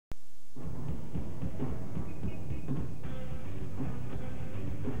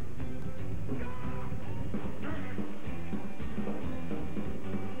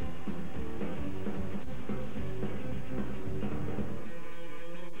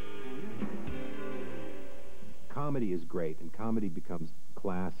comedy is great, and comedy becomes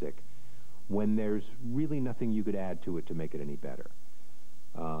classic when there's really nothing you could add to it to make it any better.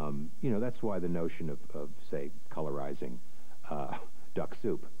 You know, that's why the notion of say, colorizing duck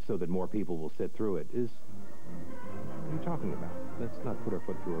soup so that more people will sit through it is... What are you talking about? Let's not put our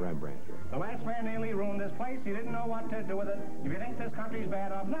foot through a Rembrandt here. The last man nearly ruined this place. He didn't know what to do with it. If you think this country's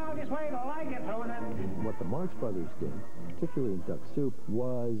bad off, now just wait till I get through with it. What the Marx Brothers did, particularly in Duck Soup,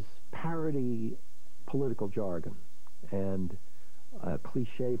 was parody political jargon and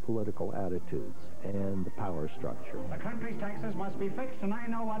cliche political attitudes and the power structure. The country's taxes must be fixed, and I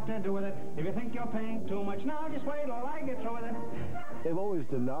know what to do with it. If you think you're paying too much, now just wait till I get through with it. They've always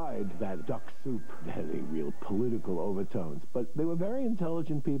denied that Duck Soup had any real political overtones, but they were very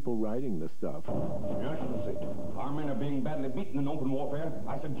intelligent people writing the stuff. Your Excellency, our men are being badly beaten in open warfare.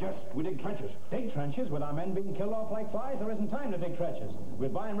 I suggest we dig trenches. Dig trenches with our men being killed off like flies? There isn't time to dig trenches. We're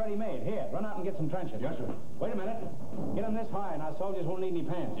buying ready-made. Here, run out and get some trenches. Yes, sir. Wait a minute. Get them this high, and our soldiers won't need any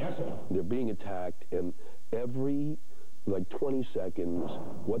pants. Yes, sir. They're being attacked, and every, like, 20 seconds,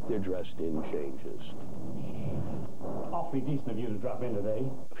 what they're dressed in changes. Awfully decent of you to drop in today.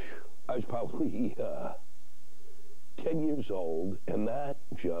 I was probably 10 years old, and that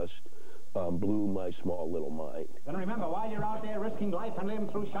just blew my small little mind. Then remember, while you're out there risking life and limb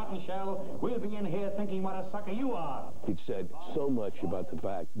through shot and shell, we'll be in here thinking what a sucker you are. It said so much about the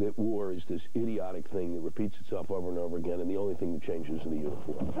fact that war is this idiotic thing that repeats itself over and over again, and the only thing that changes is the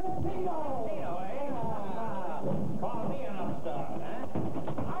uniform. Torpedo! Call me an upstart, eh?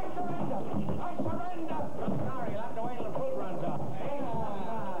 I surrender! I surrender! I'm sorry, you'll have to wait till the fruit runs up.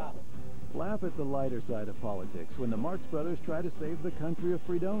 Laugh at the lighter side of politics when the Marx Brothers try to save the country of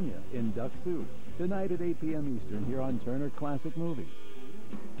Fredonia in Duck Soup. Tonight at 8 p.m. Eastern here on Turner Classic Movies.